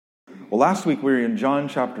Well, last week we were in John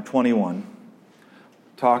chapter 21,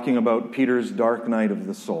 talking about Peter's dark night of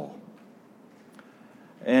the soul.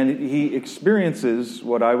 And he experiences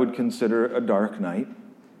what I would consider a dark night.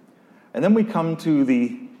 And then we come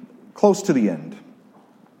to close to the end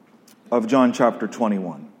of John chapter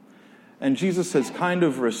 21. And Jesus has kind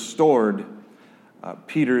of restored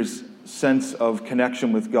Peter's sense of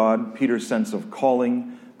connection with God, Peter's sense of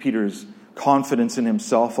calling, Peter's confidence in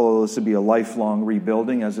himself, although this would be a lifelong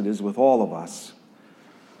rebuilding, as it is with all of us.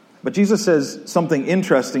 But Jesus says something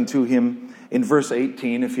interesting to him in verse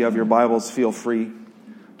 18. If you have your Bibles, feel free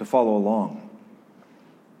to follow along.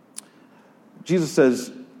 Jesus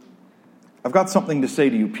says, I've got something to say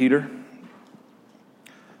to you, Peter.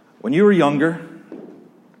 When you were younger,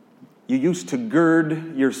 you used to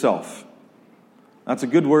gird yourself. That's a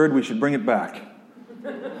good word. We should bring it back.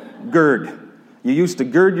 Gird. You used to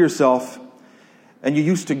gird yourself, and you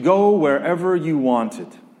used to go wherever you wanted.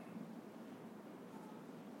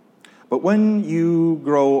 But when you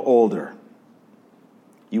grow older,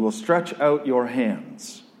 you will stretch out your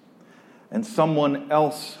hands, and someone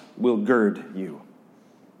else will gird you.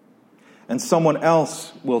 And someone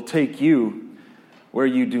else will take you where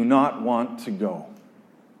you do not want to go.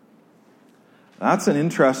 That's an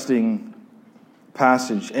interesting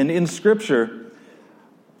passage. And in Scripture,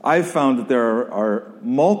 I've found that there are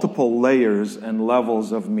multiple layers and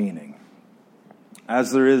levels of meaning,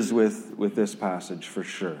 as there is with this passage for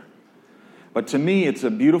sure. But to me, it's a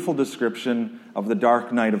beautiful description of the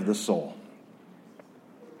dark night of the soul.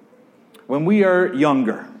 When we are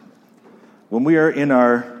younger, when we are in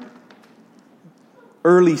our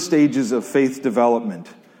early stages of faith development,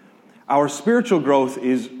 our spiritual growth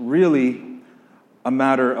is really a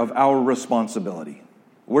matter of our responsibility.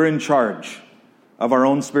 We're in charge of our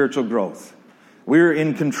own spiritual growth. We're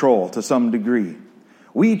in control to some degree.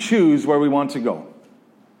 We choose where we want to go.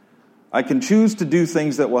 I can choose to do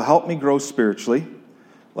things that will help me grow spiritually,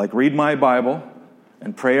 like read my Bible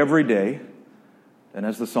and pray every day. And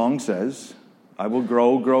as the song says, I will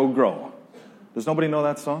grow, grow, grow. Does nobody know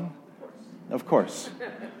that song? Of course.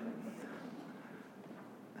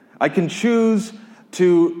 I can choose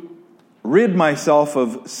to rid myself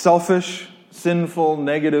of selfish, sinful,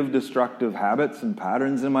 negative, destructive habits and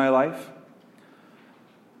patterns in my life.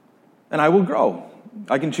 And I will grow.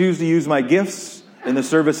 I can choose to use my gifts in the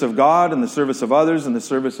service of God, in the service of others, in the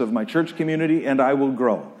service of my church community, and I will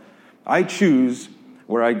grow. I choose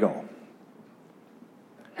where I go.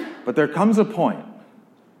 But there comes a point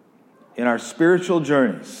in our spiritual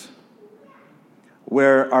journeys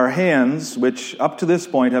where our hands, which up to this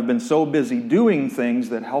point have been so busy doing things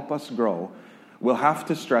that help us grow, will have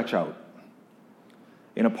to stretch out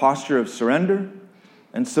in a posture of surrender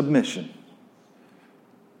and submission.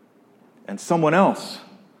 And someone else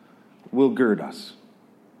will gird us.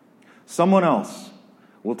 Someone else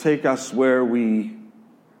will take us where we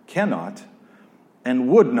cannot and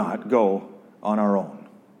would not go on our own.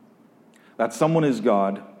 That someone is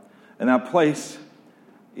God, and that place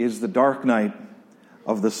is the dark night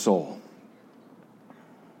of the soul.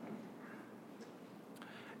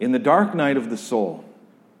 In the dark night of the soul,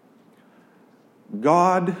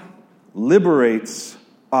 God liberates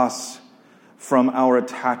us from our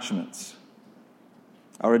attachments,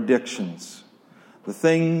 our addictions, the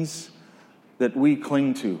things that we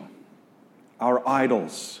cling to, our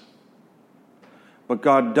idols. But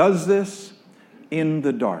God does this in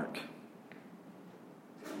the dark.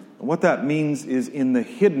 And what that means is in the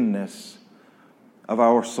hiddenness of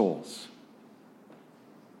our souls,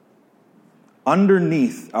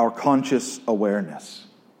 underneath our conscious awareness.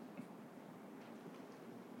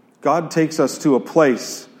 God takes us to a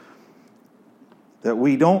place that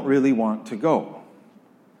we don't really want to go,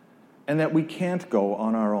 and that we can't go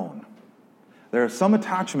on our own. There are some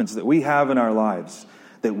attachments that we have in our lives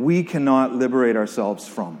that we cannot liberate ourselves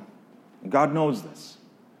from. And God knows this.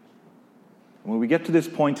 When we get to this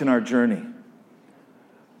point in our journey,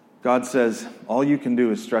 God says, all you can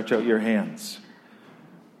do is stretch out your hands.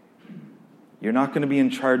 You're not going to be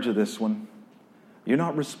in charge of this one. You're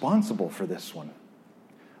not responsible for this one.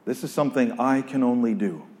 This is something I can only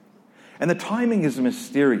do. And the timing is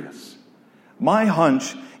mysterious. My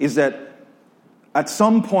hunch is that at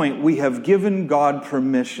some point we have given God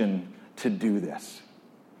permission to do this.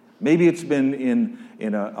 Maybe it's been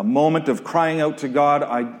in a moment of crying out to God,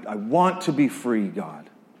 I want to be free, God.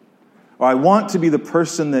 Or I want to be the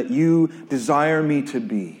person that you desire me to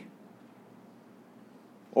be.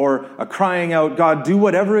 Or a crying out, God, do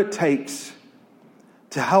whatever it takes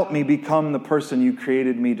to help me become the person you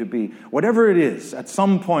created me to be. Whatever it is, at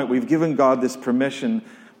some point we've given God this permission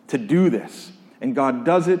to do this. And God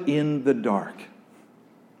does it in the dark.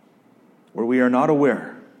 where we are not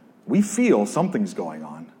aware. We feel something's going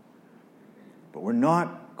on, but we're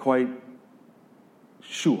not quite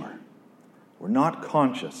sure. We're not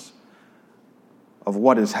conscious of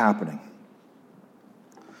what is happening.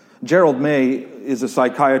 Gerald May is a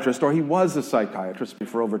psychiatrist, or he was a psychiatrist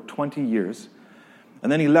for over 20 years,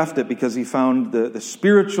 and then he left it because he found the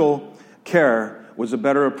spiritual care was a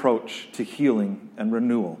better approach to healing and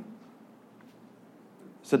renewal.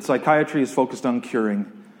 He said psychiatry is focused on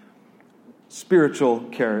curing. Spiritual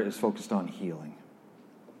care is focused on healing.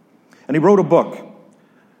 And he wrote a book,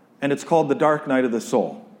 and it's called The Dark Night of the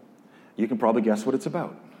Soul. You can probably guess what it's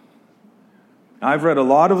about. I've read a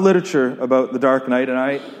lot of literature about the Dark Night, and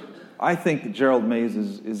I think that Gerald May's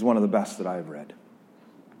is one of the best that I've read.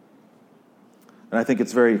 And I think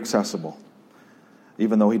it's very accessible,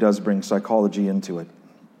 even though he does bring psychology into it.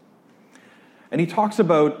 And he talks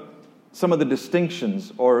about some of the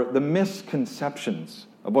distinctions or the misconceptions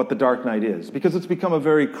of what the Dark Night is, because it's become a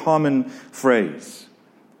very common phrase.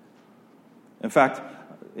 In fact,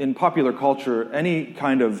 in popular culture, any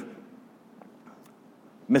kind of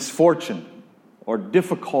misfortune or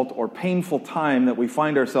difficult or painful time that we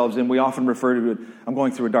find ourselves in, we often refer to it, I'm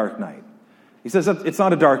going through a dark night. He says that it's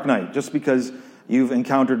not a dark night just because you've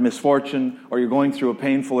encountered misfortune or you're going through a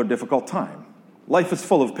painful or difficult time. Life is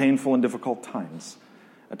full of painful and difficult times.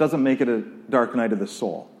 That doesn't make it a dark night of the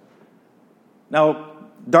soul. Now,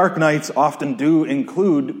 dark nights often do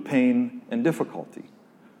include pain and difficulty,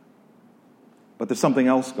 but there's something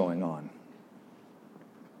else going on.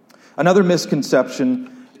 Another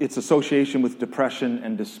misconception, its association with depression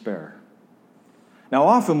and despair. Now,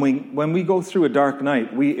 often when we go through a dark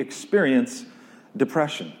night, we experience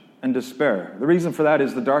depression and despair. The reason for that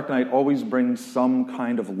is the dark night always brings some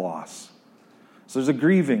kind of loss. So there's a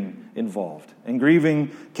grieving involved, and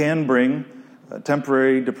grieving can bring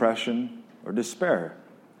temporary depression or despair.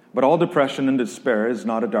 But all depression and despair is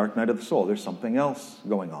not a dark night of the soul. There's something else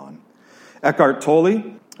going on. Eckhart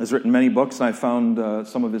Tolle has written many books, and I found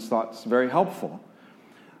some of his thoughts very helpful.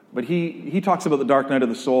 But he talks about the dark night of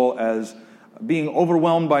the soul as being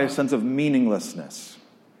overwhelmed by a sense of meaninglessness.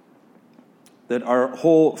 That our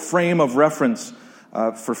whole frame of reference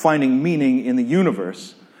for finding meaning in the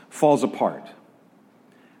universe falls apart.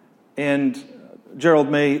 And Gerald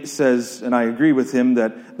May says, and I agree with him,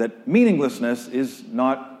 that meaninglessness is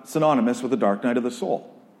not synonymous with the dark night of the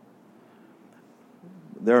soul.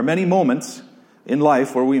 There are many moments in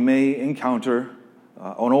life where we may encounter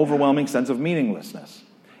an overwhelming sense of meaninglessness.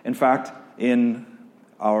 In fact, in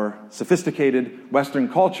our sophisticated Western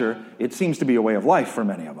culture, it seems to be a way of life for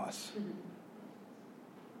many of us.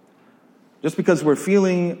 Just because we're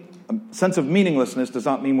feeling a sense of meaninglessness does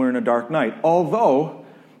not mean we're in a dark night. Although,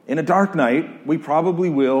 in a dark night, we probably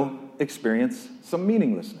will experience some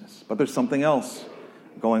meaninglessness. But there's something else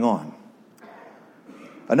going on.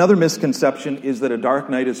 Another misconception is that a dark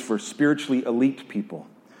night is for spiritually elite people,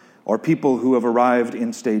 or people who have arrived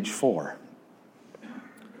in stage 4.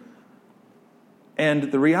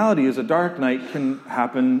 And the reality is a dark night can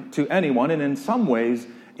happen to anyone, and in some ways,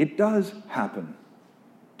 it does happen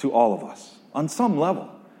to all of us, on some level.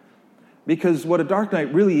 Because what a dark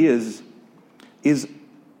night really is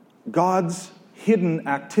God's hidden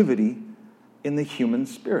activity in the human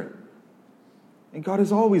spirit. And God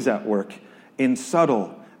is always at work in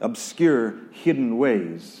subtle, obscure, hidden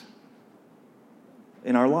ways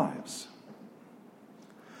in our lives.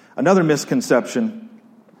 Another misconception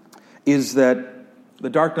is that the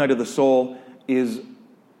dark night of the soul is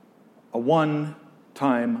a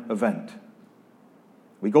one-time event.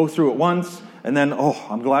 We go through it once, and then,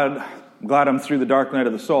 I'm glad I'm through the dark night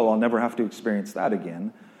of the soul. I'll never have to experience that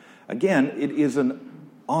again. Again, it is an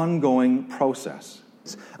ongoing process.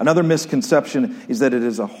 Another misconception is that it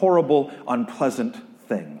is a horrible, unpleasant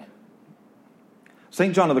thing.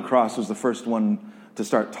 St. John of the Cross was the first one to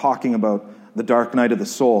start talking about the dark night of the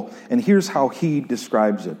soul, and here's how he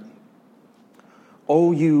describes it.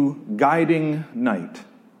 O you guiding night,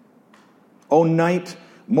 O night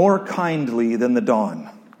more kindly than the dawn,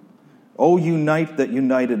 O you night that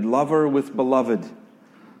united lover with beloved,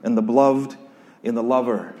 and the beloved in the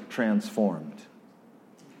lover transformed.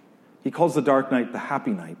 He calls the dark night the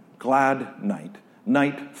happy night, glad night,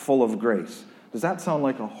 night full of grace. Does that sound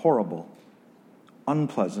like a horrible,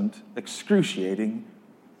 unpleasant, excruciating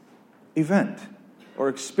event or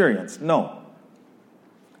experience? No.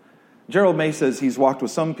 Gerald May says he's walked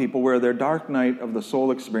with some people where their dark night of the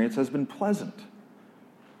soul experience has been pleasant.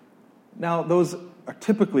 Now, those are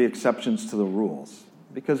typically exceptions to the rules,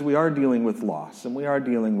 because we are dealing with loss and we are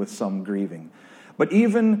dealing with some grieving. But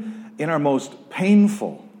even in our most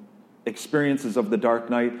painful experiences of the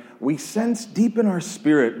dark night, we sense deep in our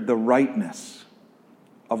spirit the rightness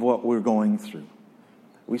of what we're going through.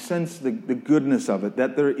 We sense the goodness of it,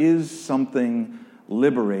 that there is something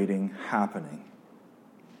liberating happening.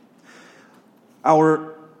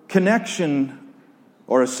 Our connection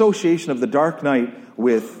or association of the dark night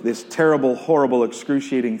with this terrible, horrible,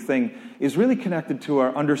 excruciating thing is really connected to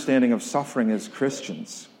our understanding of suffering as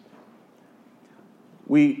Christians.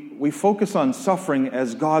 We focus on suffering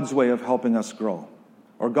as God's way of helping us grow,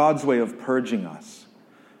 or God's way of purging us.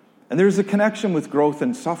 And there's a connection with growth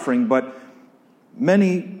and suffering, but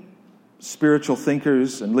many spiritual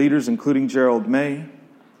thinkers and leaders, including Gerald May,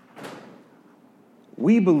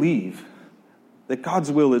 we believe that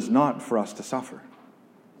God's will is not for us to suffer.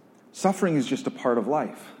 Suffering is just a part of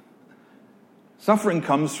life. Suffering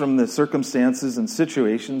comes from the circumstances and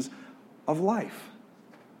situations of life.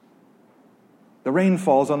 The rain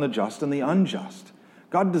falls on the just and the unjust.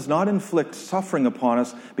 God does not inflict suffering upon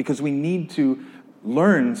us because we need to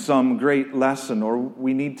learn some great lesson, or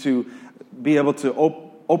we need to be able to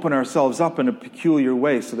open ourselves up in a peculiar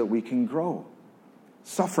way so that we can grow.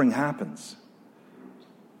 Suffering happens.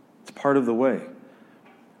 It's part of the way.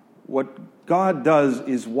 What God does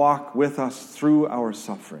is walk with us through our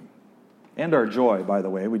suffering and our joy, by the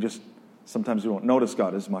way. Sometimes we don't notice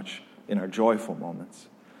God as much in our joyful moments.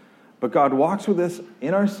 But God walks with us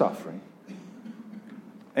in our suffering,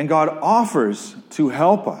 and God offers to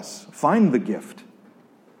help us find the gift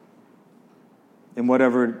in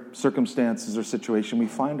whatever circumstances or situation we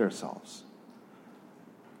find ourselves.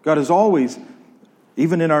 God is always,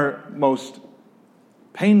 even in our most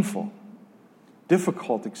painful,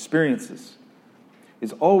 difficult experiences,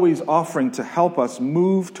 is always offering to help us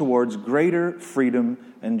move towards greater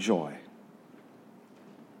freedom and joy.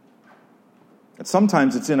 And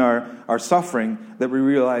sometimes it's in our suffering that we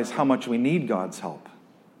realize how much we need God's help.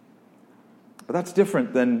 But that's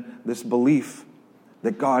different than this belief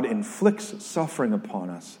that God inflicts suffering upon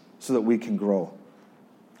us so that we can grow.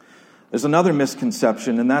 There's another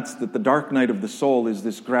misconception, and that's that the dark night of the soul is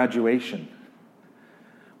this graduation,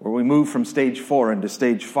 where we move from stage 4 into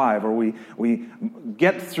stage 5, or we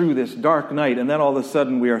get through this dark night, and then all of a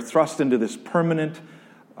sudden we are thrust into this permanent,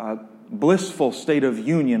 blissful state of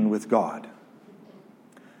union with God.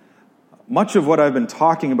 Much of what I've been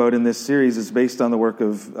talking about in this series is based on the work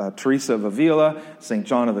of Teresa of Avila, St.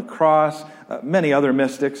 John of the Cross, many other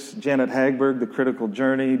mystics, Janet Hagberg, The Critical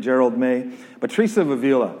Journey, Gerald May. But Teresa of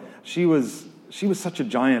Avila, she was such a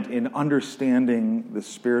giant in understanding the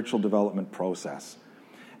spiritual development process.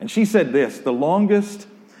 And she said this: the longest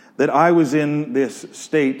that I was in this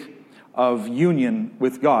state of union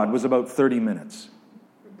with God was about 30 minutes.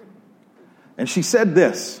 And she said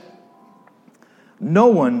this: no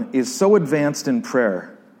one is so advanced in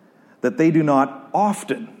prayer that they do not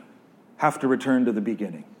often have to return to the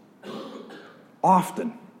beginning.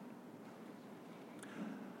 Often.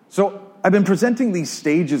 So I've been presenting these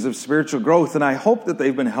stages of spiritual growth, and I hope that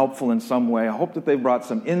they've been helpful in some way. I hope that they've brought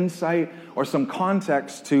some insight or some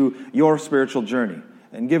context to your spiritual journey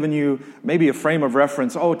and given you maybe a frame of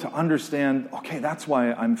reference, to understand, okay, that's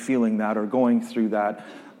why I'm feeling that or going through that.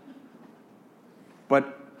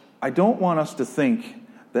 But I don't want us to think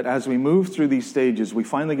that as we move through these stages, we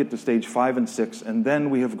finally get to stage 5 and 6, and then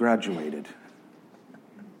we have graduated.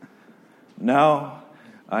 Now,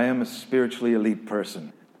 I am a spiritually elite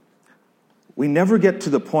person. We never get to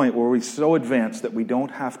the point where we're so advanced that we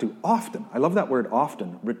don't have to often, I love that word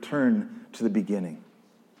often, return to the beginning.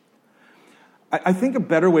 I think a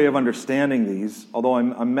better way of understanding these, although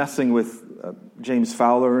I'm messing with James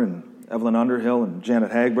Fowler and Evelyn Underhill and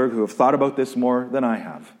Janet Hagberg, who have thought about this more than I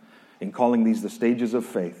have, in calling these the stages of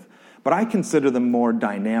faith. But I consider them more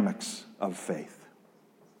dynamics of faith.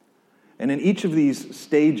 And in each of these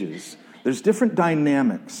stages, there's different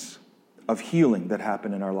dynamics of healing that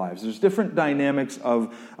happen in our lives. There's different dynamics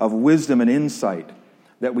of wisdom and insight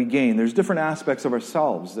that we gain. There's different aspects of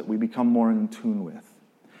ourselves that we become more in tune with.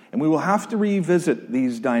 And we will have to revisit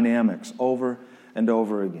these dynamics over and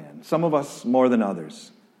over again. Some of us more than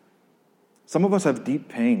others. Some of us have deep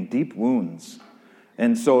pain, deep wounds.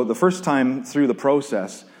 And so the first time through the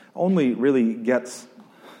process only really gets,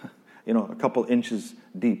 a couple inches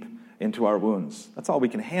deep into our wounds. That's all we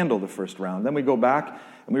can handle the first round. Then we go back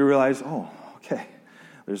and we realize, okay,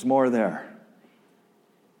 there's more there.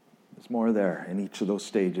 There's more there in each of those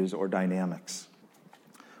stages or dynamics.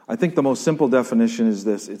 I think the most simple definition is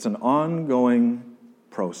this: it's an ongoing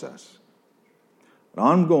process. An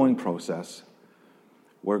ongoing process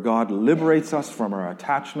where God liberates us from our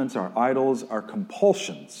attachments, our idols, our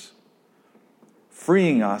compulsions,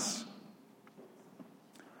 freeing us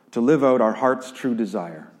to live out our heart's true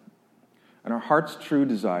desire, And our heart's true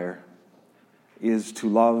desire is to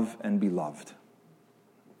love and be loved.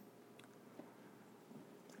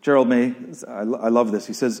 Gerald May, I love this.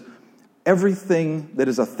 He says, everything that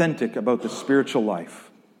is authentic about the spiritual life,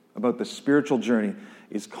 about the spiritual journey,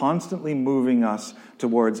 is constantly moving us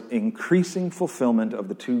towards increasing fulfillment of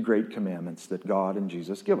the two great commandments that God and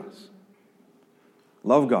Jesus give us.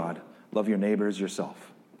 Love God, love your neighbor as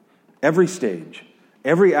yourself. Every stage,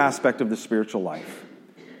 every aspect of the spiritual life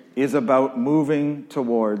is about moving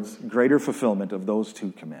towards greater fulfillment of those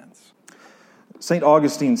two commands. St.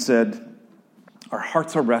 Augustine said, our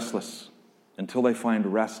hearts are restless until they find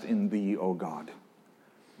rest in thee, O God.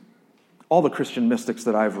 All the Christian mystics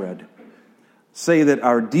that I've read say that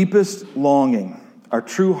our deepest longing, our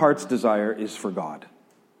true heart's desire, is for God.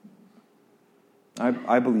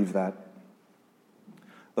 I believe that.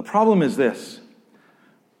 The problem is this.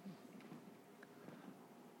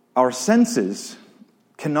 Our senses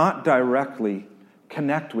cannot directly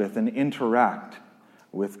connect with and interact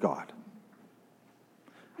with God.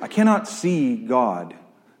 I cannot see God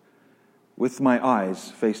with my eyes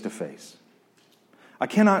face to face. I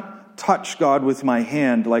cannot touch God with my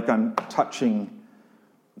hand like I'm touching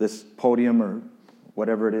this podium or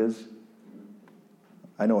whatever it is.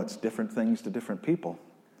 I know it's different things to different people.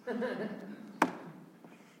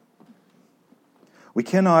 We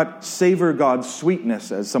cannot savor God's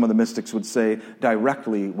sweetness, as some of the mystics would say,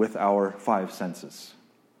 directly with our five senses.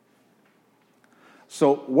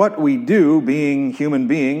 So what we do, being human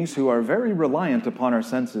beings who are very reliant upon our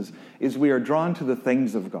senses, is we are drawn to the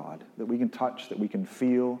things of God that we can touch, that we can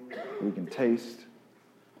feel, that we can taste,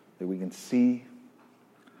 that we can see.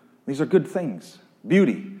 These are good things.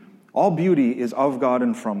 Beauty. All beauty is of God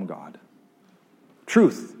and from God.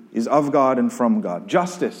 Truth is of God and from God.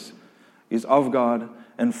 Justice is of God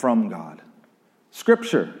and from God.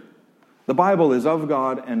 Scripture, the Bible, is of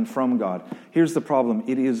God and from God. Here's the problem.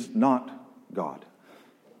 It is not God.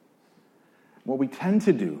 What we tend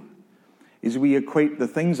to do is we equate the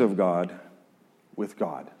things of God with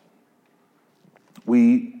God.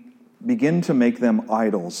 We begin to make them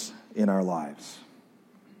idols in our lives.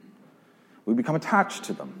 We become attached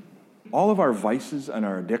to them. All of our vices and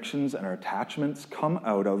our addictions and our attachments come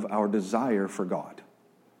out of our desire for God.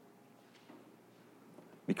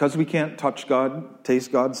 Because we can't touch God,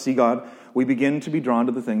 taste God, see God, we begin to be drawn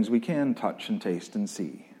to the things we can touch and taste and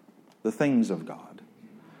see. The things of God.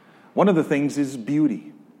 One of the things is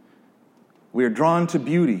beauty. We are drawn to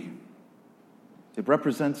beauty. It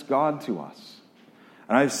represents God to us.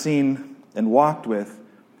 And I've seen and walked with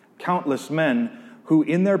countless men who,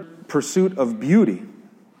 in their pursuit of beauty,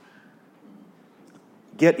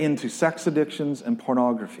 get into sex addictions and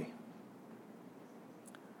pornography.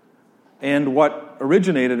 And what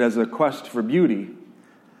originated as a quest for beauty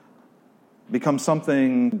becomes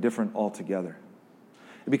something different altogether.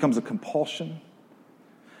 It becomes a compulsion.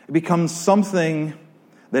 It becomes something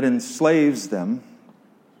that enslaves them,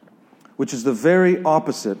 which is the very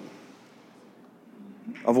opposite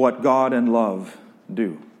of what God and love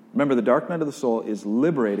do. Remember, the dark night of the soul is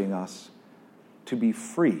liberating us to be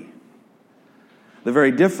free. The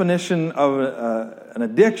very definition of an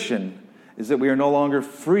addiction is that we are no longer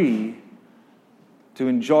free to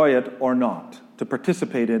enjoy it or not, to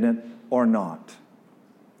participate in it or not.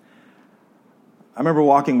 I remember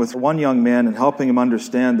walking with one young man and helping him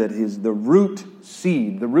understand that the root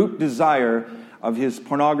seed, the root desire of his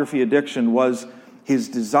pornography addiction was his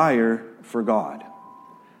desire for God.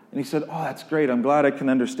 And he said, "Oh, that's great. I'm glad I can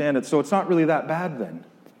understand it. So it's not really that bad then."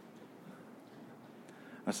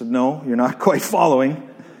 I said, "No, you're not quite following.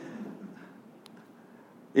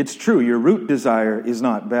 It's true, your root desire is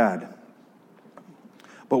not bad.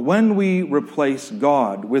 But when we replace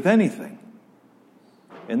God with anything,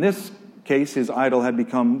 in this case, his idol had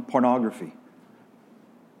become pornography.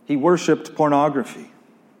 He worshipped pornography.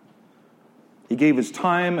 He gave his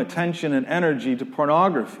time, attention, and energy to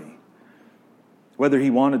pornography, whether he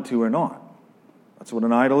wanted to or not. That's what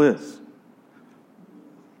an idol is.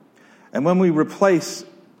 And when we replace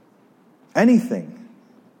anything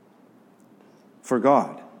for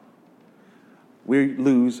God, we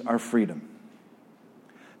lose our freedom.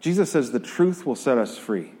 Jesus says the truth will set us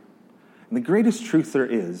free. And the greatest truth there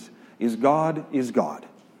is God is God.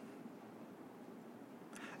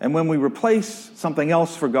 And when we replace something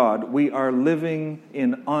else for God, we are living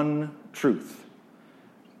in untruth.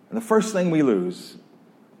 And the first thing we lose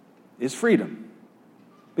is freedom.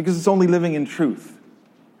 Because it's only living in truth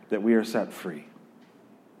that we are set free.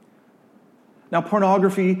 Now,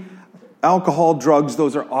 pornography, alcohol, drugs,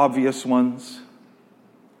 those are obvious ones.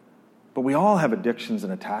 But we all have addictions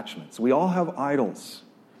and attachments. We all have idols.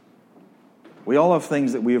 We all have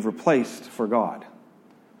things that we have replaced for God.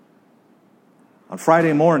 On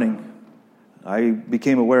Friday morning, I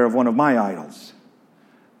became aware of one of my idols.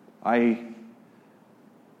 I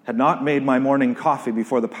had not made my morning coffee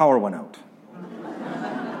before the power went out.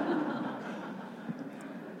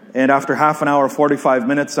 And after half an hour, 45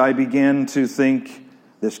 minutes, I began to think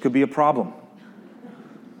this could be a problem.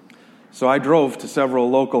 So I drove to several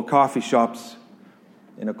local coffee shops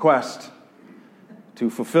in a quest to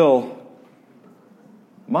fulfill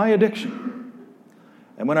my addiction.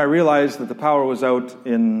 And when I realized that the power was out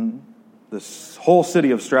in this whole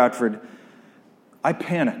city of Stratford, I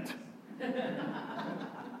panicked.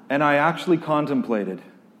 And I actually contemplated,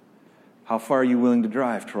 how far are you willing to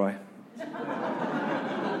drive, Troy?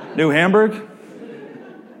 New Hamburg?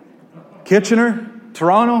 Kitchener?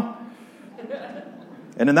 Toronto?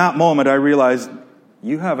 And in that moment, I realized,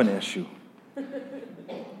 you have an issue.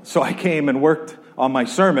 So I came and worked on my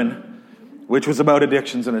sermon, which was about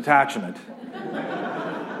addictions and attachment.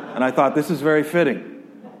 And I thought, this is very fitting.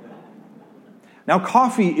 Now,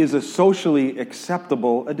 coffee is a socially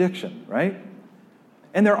acceptable addiction, right?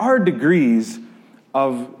 And there are degrees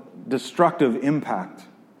of destructive impact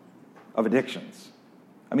of addictions.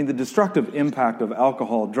 I mean, the destructive impact of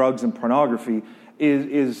alcohol, drugs, and pornography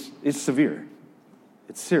is severe.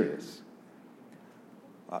 It's serious.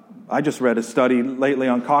 I just read a study lately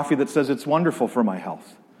on coffee that says it's wonderful for my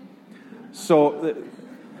health. So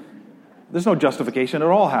there's no justification at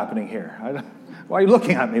all happening here. Why are you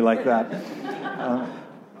looking at me like that?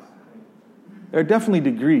 There are definitely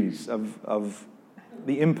degrees of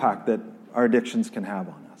the impact that our addictions can have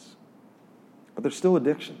on us. But they're still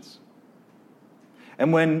addictions.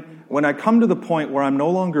 And when I come to the point where I'm no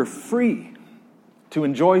longer free to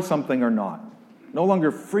enjoy something or not, no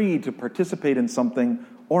longer free to participate in something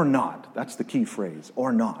or not, that's the key phrase,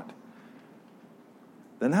 or not,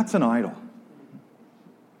 then that's an idol.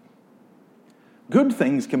 Good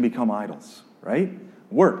things can become idols, right?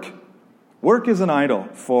 Work. Work is an idol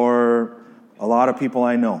for a lot of people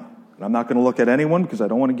I know. And I'm not going to look at anyone because I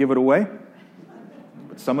don't want to give it away.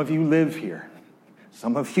 But some of you live here.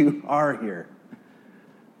 Some of you are here.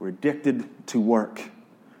 We're addicted to work.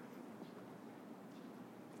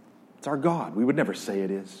 It's our God. We would never say it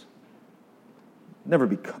is. Never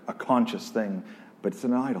be a conscious thing, but it's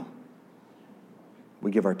an idol. We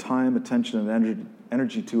give our time, attention, and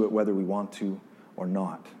energy to it whether we want to or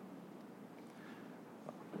not.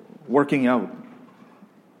 Working out,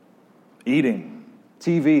 eating,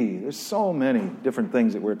 TV. There's so many different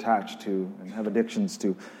things that we're attached to and have addictions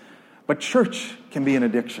to. But church can be an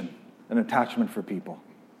addiction, an attachment for people.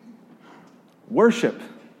 Worship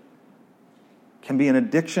can be an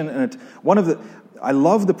addiction, and I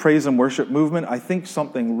love the praise and worship movement. I think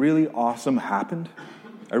something really awesome happened.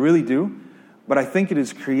 I really do. But I think it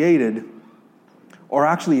has created, or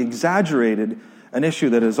actually exaggerated, an issue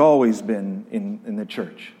that has always been in the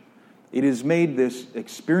church. It has made this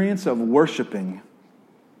experience of worshiping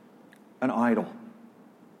an idol,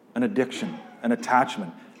 an addiction, an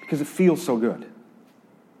attachment, because it feels so good,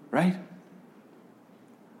 right?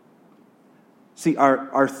 See,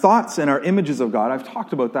 our thoughts and our images of God, I've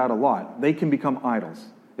talked about that a lot. They can become idols.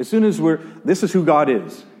 As soon as this is who God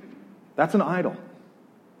is, that's an idol.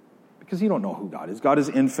 Because you don't know who God is. God is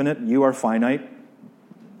infinite. You are finite.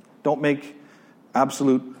 Don't make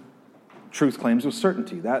absolute truth claims with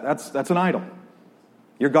certainty. That's an idol.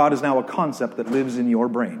 Your God is now a concept that lives in your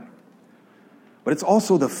brain. But it's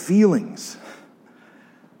also the feelings.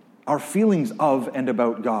 Our feelings of and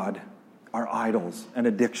about God are idols and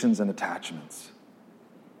addictions and attachments.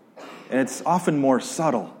 And it's often more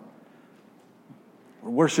subtle.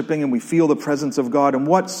 We're worshiping and we feel the presence of God. And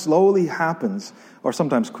what slowly happens, or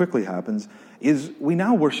sometimes quickly happens, is we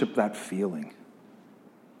now worship that feeling.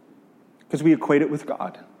 Because we equate it with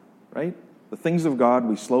God, right? The things of God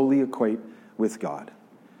we slowly equate with God.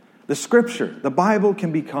 The Scripture, the Bible,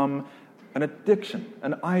 can become an addiction,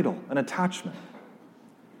 an idol, an attachment.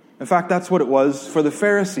 In fact, that's what it was for the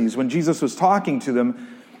Pharisees. When Jesus was talking to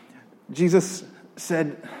them, Jesus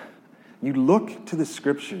said, you look to the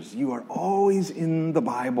Scriptures. You are always in the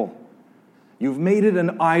Bible. You've made it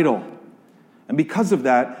an idol. And because of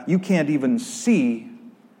that, you can't even see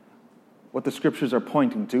what the Scriptures are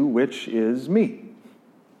pointing to, which is me.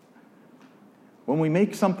 When we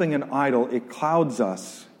make something an idol, it clouds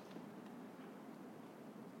us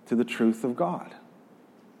to the truth of God.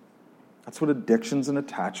 That's what addictions and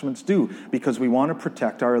attachments do, because we want to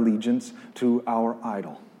protect our allegiance to our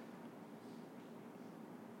idol.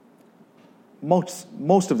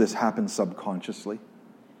 Most of this happens subconsciously.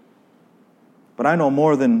 But I know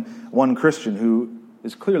more than one Christian who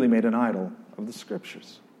is clearly made an idol of the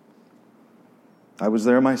Scriptures. I was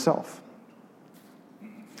there myself.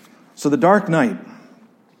 So the dark night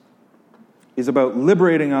is about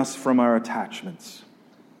liberating us from our attachments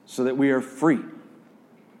so that we are free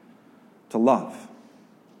to love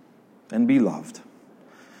and be loved.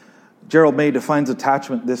 Gerald May defines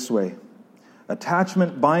attachment this way: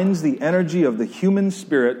 attachment binds the energy of the human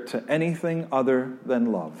spirit to anything other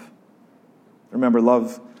than love. Remember,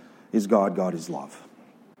 love is God, God is love.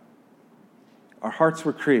 Our hearts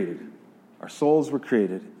were created, our souls were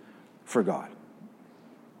created for God.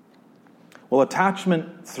 Well,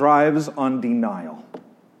 attachment thrives on denial.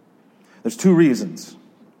 There's two reasons.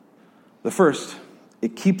 The first,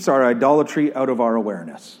 it keeps our idolatry out of our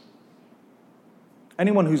awareness.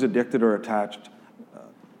 Anyone who's addicted or attached,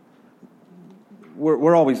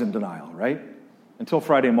 we're always in denial, right? Until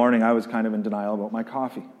Friday morning, I was kind of in denial about my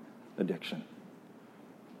coffee addiction.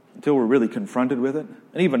 Until we're really confronted with it.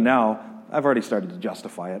 And even now, I've already started to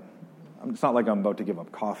justify it. It's not like I'm about to give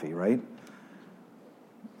up coffee, right?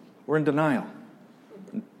 We're in denial.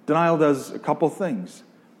 Denial does a couple things.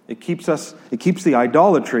 It keeps the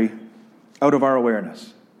idolatry out of our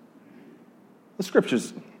awareness. The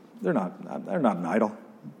scriptures, they're not an idol.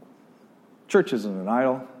 Church isn't an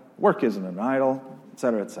idol. Work isn't an idol,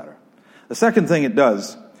 etc., etc. The second thing it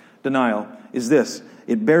does, denial, is this: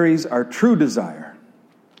 it buries our true desire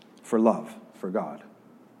for love, for God.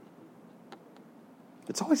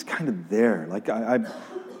 It's always kind of there. Like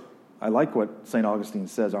I like what St. Augustine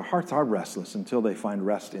says: our hearts are restless until they find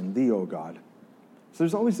rest in Thee, O God. So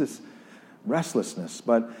there's always this restlessness,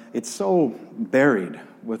 but it's so buried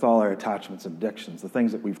with all our attachments and addictions, the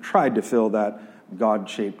things that we've tried to fill that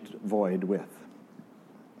God-shaped void with.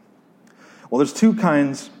 Well, there's two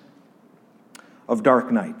kinds of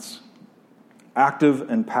dark nights: active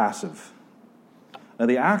and passive. Now,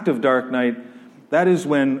 the active dark night, that is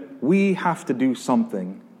when we have to do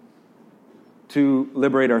something to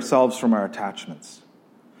liberate ourselves from our attachments.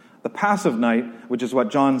 The passive night, which is what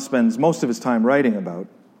John spends most of his time writing about,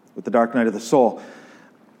 with the dark night of the soul,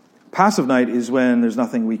 passive night is when there's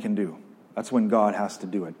nothing we can do. That's when God has to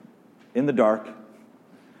do it. In the dark,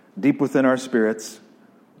 deep within our spirits,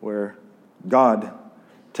 where God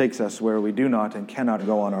takes us where we do not and cannot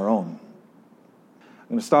go on our own.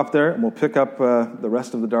 I'm going to stop there, and we'll pick up the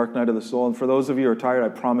rest of the dark night of the soul. And for those of you who are tired, I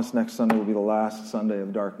promise next Sunday will be the last Sunday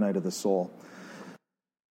of dark night of the soul.